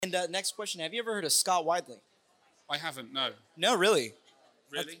And next question, have you ever heard of Scott Weidley? I haven't, no. No, really?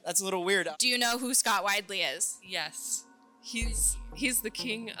 Really? That's a little weird. Do you know who Scott Weidley is? Yes. He's the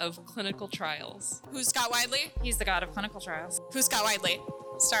king of clinical trials. Who's Scott Weidley? He's the god of clinical trials. Who's Scott Weidley?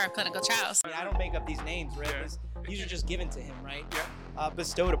 Star of clinical trials. I don't make up these names, right? Yeah. These are just given to him, right? Yeah.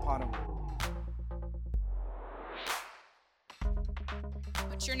 Bestowed upon him.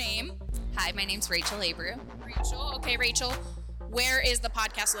 What's your name? Hi, my name's Rachel Abreu, Rachel. Okay, Rachel. Where is the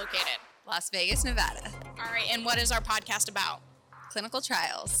podcast located? Las Vegas, Nevada. All right, and what is our podcast about? Clinical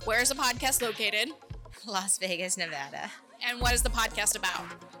trials, Where is the podcast located? Las Vegas, Nevada. And what is the podcast about?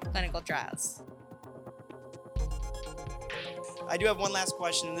 Clinical trials. I do have one last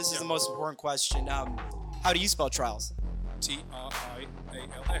question, and this is the most important question. How do you spell trials?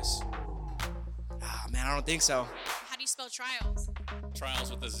 Trials. Ah, man, I don't think so. How do you spell trials? Trials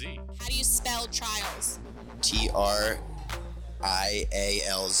with a Z. How do you spell trials? Trialz.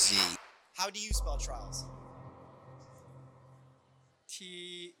 How do you spell trials?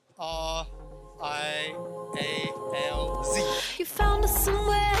 Trialz. You found us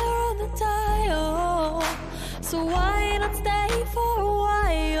somewhere on the dial, so why not stay for a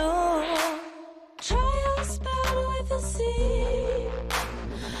while? Trials spelled with a C.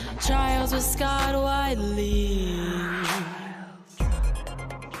 Trials with Scott Weidley.